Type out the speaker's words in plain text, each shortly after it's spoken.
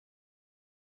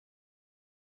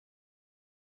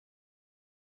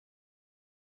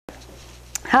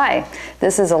Hi,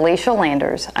 this is Alicia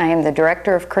Landers. I am the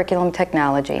Director of Curriculum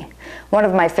Technology. One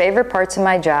of my favorite parts of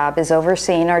my job is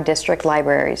overseeing our district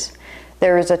libraries.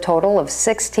 There is a total of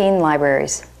 16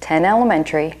 libraries, 10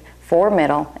 elementary, 4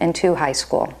 middle, and 2 high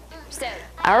school.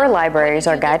 Our libraries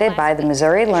are guided by the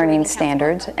Missouri Learning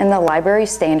Standards and the Library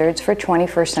Standards for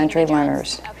 21st Century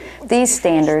Learners. These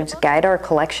standards guide our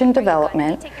collection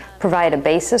development, provide a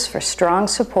basis for strong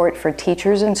support for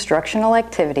teachers' instructional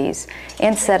activities,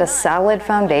 and set a solid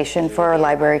foundation for our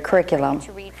library curriculum.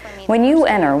 When you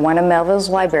enter one of Melville's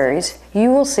libraries,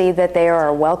 you will see that they are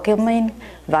a welcoming,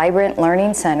 vibrant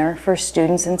learning center for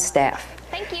students and staff.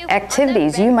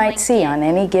 Activities you might see on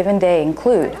any given day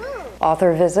include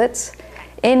author visits,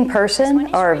 in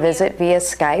person or a visit via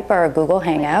Skype or a Google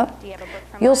Hangout.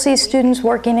 You'll see students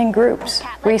working in groups,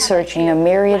 researching a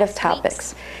myriad of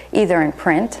topics, either in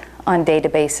print, on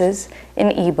databases, in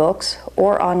ebooks,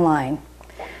 or online.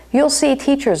 You'll see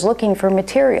teachers looking for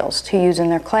materials to use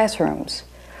in their classrooms,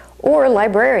 or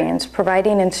librarians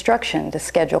providing instruction to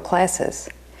schedule classes.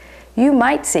 You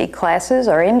might see classes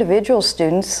or individual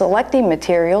students selecting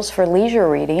materials for leisure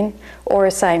reading or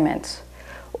assignments.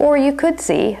 Or you could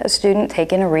see a student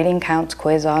taking a reading counts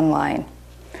quiz online.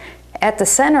 At the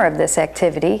center of this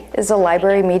activity is a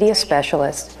library media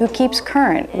specialist who keeps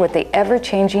current with the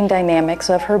ever-changing dynamics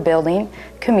of her building,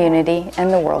 community,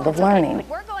 and the world of learning.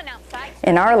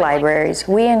 In our libraries,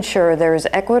 we ensure there is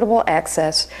equitable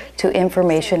access to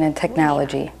information and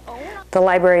technology. The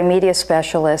library media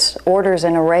specialist orders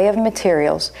an array of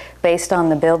materials based on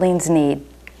the building's need.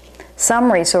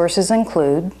 Some resources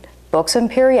include books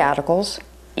and periodicals,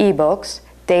 ebooks,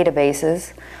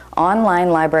 databases,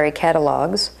 online library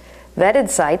catalogs, vetted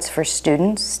sites for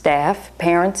students, staff,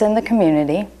 parents, and the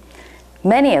community.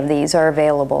 Many of these are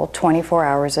available 24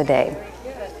 hours a day.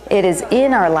 It is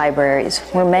in our libraries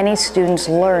where many students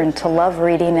learn to love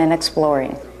reading and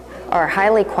exploring. Our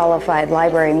highly qualified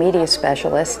library media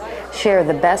specialists share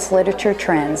the best literature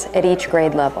trends at each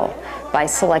grade level by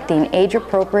selecting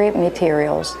age-appropriate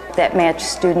materials that match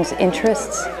students'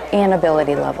 interests and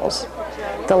ability levels.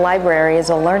 The library is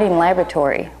a learning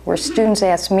laboratory where students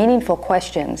ask meaningful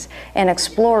questions and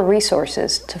explore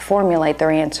resources to formulate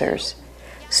their answers.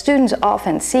 Students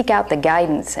often seek out the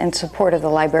guidance and support of the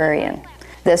librarian.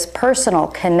 This personal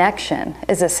connection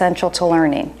is essential to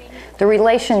learning. The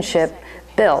relationship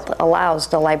built allows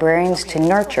the librarians to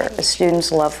nurture a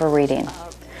student's love for reading.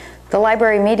 The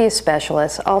library media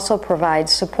specialist also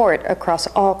provides support across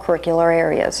all curricular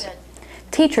areas.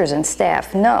 Teachers and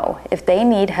staff know if they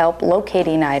need help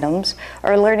locating items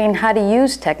or learning how to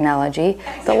use technology,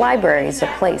 the library is the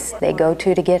place they go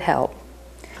to get help.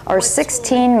 Our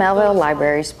 16 Melville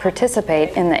libraries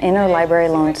participate in the interlibrary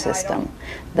loan system,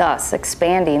 thus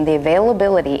expanding the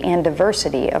availability and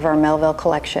diversity of our Melville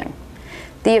collection.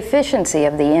 The efficiency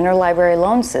of the interlibrary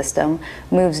loan system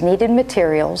moves needed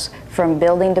materials from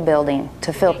building to building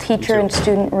to fill teacher and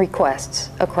student requests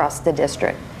across the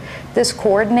district. This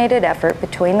coordinated effort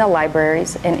between the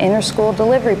libraries and interschool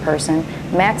delivery person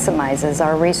maximizes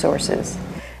our resources.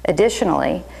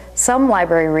 Additionally, some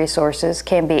library resources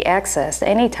can be accessed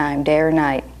anytime, day or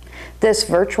night. This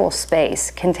virtual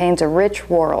space contains a rich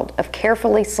world of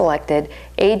carefully selected,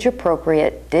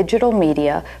 age-appropriate digital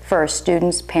media for our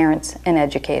students, parents, and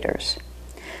educators.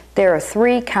 There are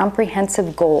 3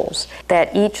 comprehensive goals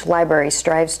that each library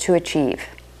strives to achieve.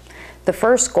 The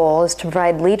first goal is to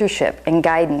provide leadership and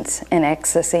guidance in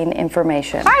accessing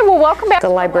information. All right, well, welcome back. The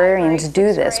librarians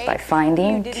do this by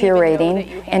finding,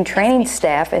 curating, and training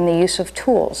staff in the use of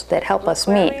tools that help us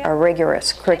meet our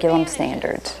rigorous curriculum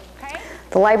standards.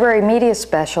 The library media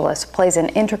specialist plays an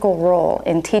integral role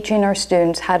in teaching our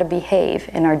students how to behave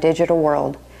in our digital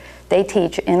world. They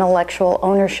teach intellectual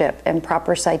ownership and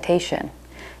proper citation.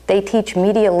 They teach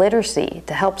media literacy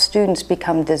to help students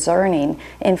become discerning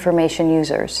information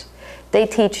users. They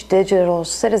teach digital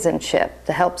citizenship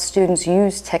to help students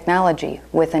use technology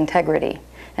with integrity.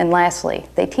 And lastly,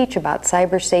 they teach about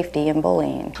cyber safety and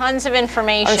bullying. Tons of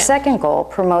information. Our second goal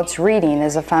promotes reading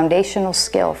as a foundational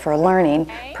skill for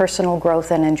learning, personal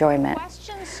growth, and enjoyment.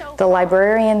 The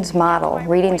librarians model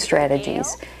reading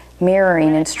strategies,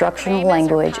 mirroring instructional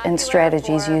language and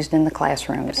strategies used in the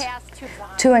classrooms.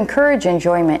 To encourage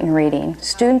enjoyment in reading,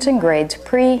 students in grades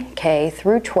pre-K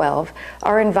through 12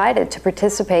 are invited to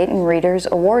participate in Readers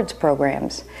Awards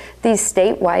programs. These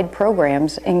statewide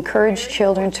programs encourage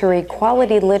children to read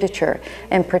quality literature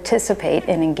and participate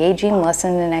in engaging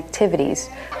lessons and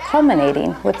activities,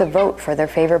 culminating with a vote for their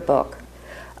favorite book.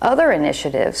 Other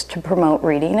initiatives to promote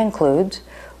reading include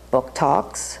book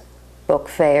talks, book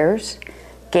fairs,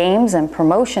 games and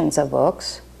promotions of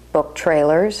books, book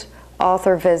trailers,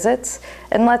 author visits,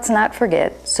 and let's not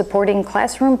forget supporting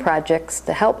classroom projects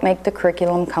to help make the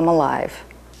curriculum come alive.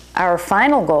 Our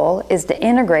final goal is to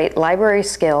integrate library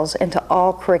skills into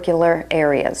all curricular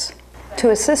areas.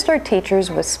 To assist our teachers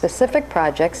with specific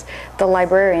projects, the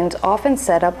librarians often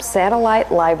set up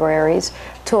satellite libraries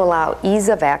to allow ease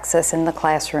of access in the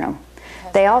classroom.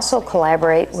 They also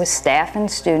collaborate with staff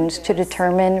and students to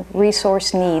determine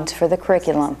resource needs for the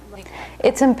curriculum.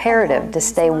 It's imperative to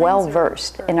stay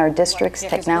well-versed in our district's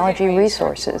technology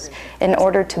resources in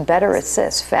order to better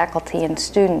assist faculty and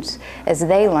students as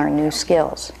they learn new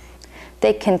skills.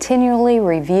 They continually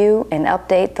review and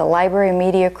update the library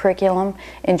media curriculum,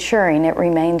 ensuring it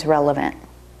remains relevant.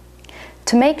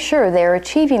 To make sure they are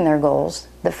achieving their goals,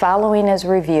 the following is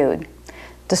reviewed: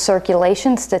 the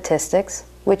circulation statistics,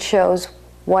 which shows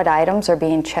what items are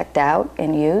being checked out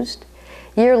and used;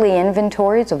 yearly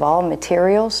inventories of all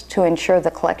materials to ensure the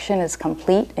collection is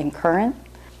complete and current;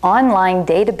 online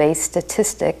database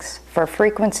statistics for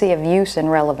frequency of use and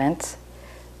relevance;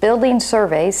 building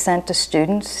surveys sent to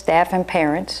students, staff, and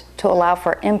parents to allow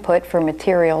for input for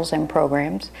materials and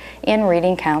programs; and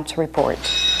reading counts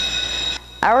reports.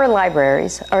 Our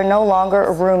libraries are no longer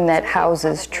a room that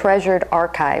houses treasured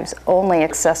archives only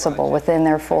accessible within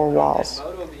their four walls.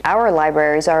 Our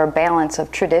libraries are a balance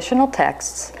of traditional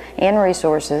texts and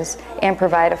resources and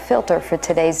provide a filter for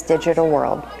today's digital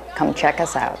world. Come check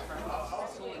us out.